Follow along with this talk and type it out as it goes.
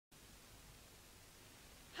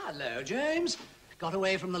Hello, James. Got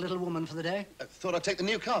away from the little woman for the day? Thought I'd take the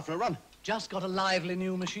new car for a run. Just got a lively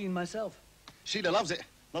new machine myself. Sheila loves it.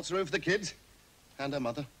 Lots of room for the kids. And her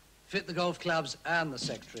mother. Fit the golf clubs and the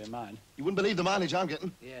secretary of mine. You wouldn't believe the mileage I'm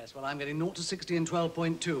getting. Yes, well, I'm getting 0 to 60 in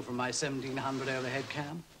 12.2 from my 1700 overhead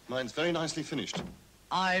cam. Mine's very nicely finished.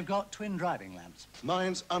 I've got twin driving lamps.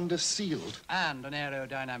 Mine's under sealed. And an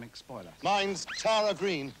aerodynamic spoiler. Mine's Tara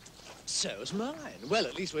Green. So's mine. Well,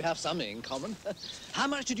 at least we have something in common. How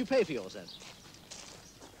much did you pay for yours, then?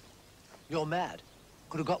 You're mad.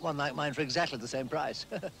 Could have got one like mine for exactly the same price.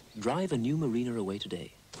 Drive a new Marina away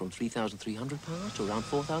today. From £3,300 to around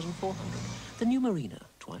 £4,400. The new Marina,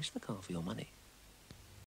 twice the car for your money.